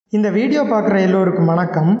இந்த வீடியோ பார்க்குற எல்லோருக்கும்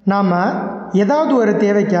வணக்கம். நாம் ஏதாவது ஒரு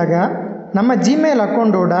தேவைக்காக நம்ம ஜிமெயில்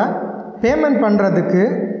அக்கௌண்ட்டோட பேமெண்ட் பண்ணுறதுக்கு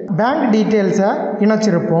பேங்க் டீட்டெயில்ஸை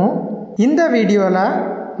இணைச்சிருப்போம். இந்த வீடியோவில்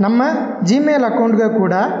நம்ம ஜிமெயில் அக்கௌண்ட்டுக்கு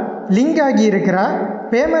கூட லிங்க் ஆகி இருக்கிற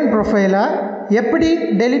பேமெண்ட் ப்ரொஃபைலை எப்படி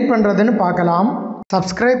டெலீட் பண்ணுறதுன்னு பார்க்கலாம்.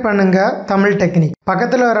 சப்ஸ்கிரைப் பண்ணுங்கள் தமிழ் டெக்னிக்.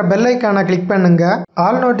 பக்கத்தில் வர பெல் ஐக்கானை கிளிக் பண்ணுங்கள்.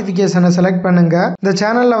 ஆல் நோட்டிஃபிகேஷனை செலக்ட் பண்ணுங்கள். இந்த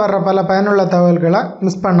சேனலில் வர்ற பல பயனுள்ள தகவல்களை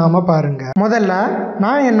மிஸ் பண்ணாமல் பாருங்கள். முதல்ல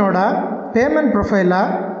நான் என்னோட பேமெண்ட் ப்ரொஃபைலை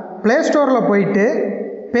ப்ளே ஸ்டோரில் போயிட்டு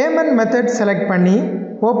பேமெண்ட் மெத்தட் செலக்ட் பண்ணி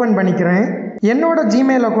ஓப்பன் பண்ணிக்கிறேன். என்னோட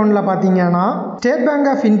ஜிமெயில் அக்கௌண்ட்டில் பார்த்தீங்கன்னா ஸ்டேட் பேங்க்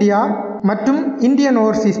ஆஃப் இந்தியா மற்றும் Indian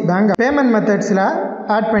Overseas bank payment மெத்தட்ஸில்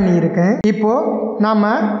add பண்ணியிருக்கேன். இப்போது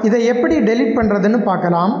நாம் இதை எப்படி டெலீட் பண்ணுறதுன்னு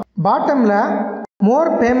பார்க்கலாம். பாட்டமில் மோர்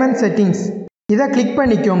பேமெண்ட் செட்டிங்ஸ் இதை கிளிக்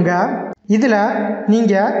பண்ணிக்கோங்க. இதில்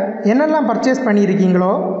நீங்கள் என்னெல்லாம் பர்ச்சேஸ்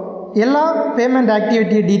பண்ணியிருக்கீங்களோ எல்லா பேமெண்ட்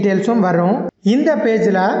ஆக்டிவிட்டி டீட்டெயில்ஸும் வரும். இந்த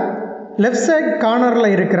பேஜில் லெஃப்ட் சைட்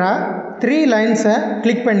கார்னரில் இருக்கிற 3 லைன்ஸை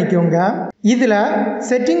கிளிக் பண்ணிக்கோங்க. இதில்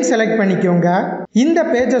செட்டிங் செலக்ட் பண்ணிக்கோங்க. இந்த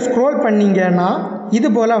பேஜை ஸ்க்ரோல் பண்ணிங்கன்னா இது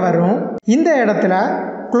போல் வரும். இந்த இடத்துல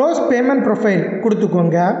க்ளோஸ் பேமெண்ட் ப்ரொஃபைல்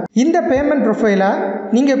கொடுத்துக்கோங்க. இந்த பேமெண்ட் ப்ரொஃபைலை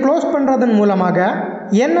நீங்கள் க்ளோஸ் பண்ணுறதன் மூலமாக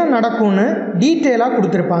என்ன நடக்கும்னு டீட்டெயிலாக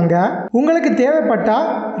கொடுத்துருப்பாங்க. உங்களுக்கு தேவைப்பட்டால்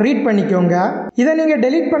ரீட் பண்ணிக்கோங்க. இதை நீங்கள்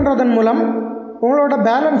டெலீட் பண்ணுறதன் மூலம் உங்களோட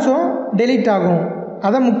பேலன்ஸும் டெலீட் ஆகும்.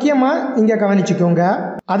 அதை முக்கியமாக நீங்கள் கவனிச்சுக்கோங்க.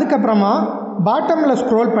 அதுக்கப்புறமா பாட்டமில்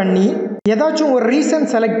ஸ்க்ரோல் பண்ணி ஏதாச்சும் ஒரு ரீசன்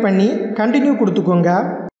செலக்ட் பண்ணி கண்டினியூ கொடுத்துக்கோங்க.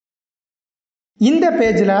 இந்த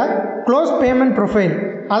பேஜில் க்ளோஸ் பேமெண்ட் ப்ரொஃபைல்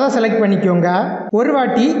அதை செலக்ட் பண்ணிக்கோங்க. ஒரு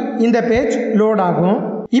வாட்டி இந்த பேஜ் லோட் ஆகும்.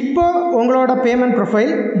 இப்போ உங்களோட பேமெண்ட்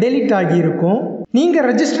ப்ரொஃபைல் டெலீட் ஆகியிருக்கும். நீங்கள்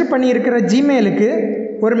ரெஜிஸ்டர் பண்ணியிருக்கிற ஜிமெயிலுக்கு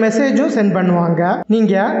ஒரு மெசேஜும் சென்ட் பண்ணுவாங்க.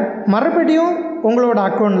 நீங்கள் மறுபடியும் உங்களோட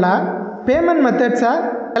அக்கௌண்ட்டில் பேமெண்ட் மெத்தட்ஸை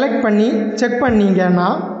செலக்ட் பண்ணி செக் பண்ணீங்கன்னா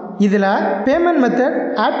இதில் பேமெண்ட் மெத்தட்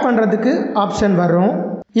ஆட் பண்ணுறதுக்கு ஆப்ஷன் வரும்.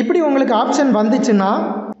 இப்படி உங்களுக்கு ஆப்ஷன் வந்துச்சுன்னா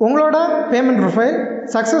உங்களோட பேமெண்ட் ப்ரொஃபைல்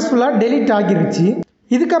சக்ஸஸ்ஃபுல்லாக டெலீட் ஆகிருச்சு.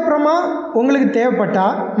 இதுக்கப்புறமா உங்களுக்கு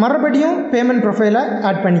தேவைப்பட்டால் மறுபடியும் பேமெண்ட் ப்ரொஃபைலை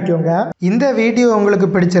ஆட் பண்ணிக்கோங்க. இந்த வீடியோ உங்களுக்கு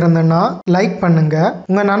பிடிச்சிருந்ததுன்னா லைக் பண்ணுங்கள்,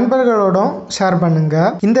 உங்கள் நண்பர்களோடும் ஷேர் பண்ணுங்கள்.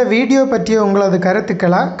 இந்த வீடியோ பற்றிய உங்களது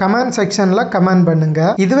கருத்துக்களை கமெண்ட் செக்ஷனில் கமெண்ட்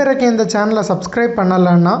பண்ணுங்கள். இதுவரைக்கும் இந்த சேனலை சப்ஸ்கிரைப்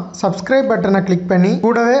பண்ணலைன்னா சப்ஸ்கிரைப் பட்டனை கிளிக் பண்ணி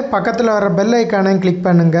கூடவே பக்கத்தில் வர பெல் ஐக்கானையும் கிளிக்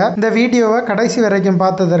பண்ணுங்கள். இந்த வீடியோவை கடைசி வரைக்கும்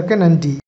பார்த்ததற்கு நன்றி.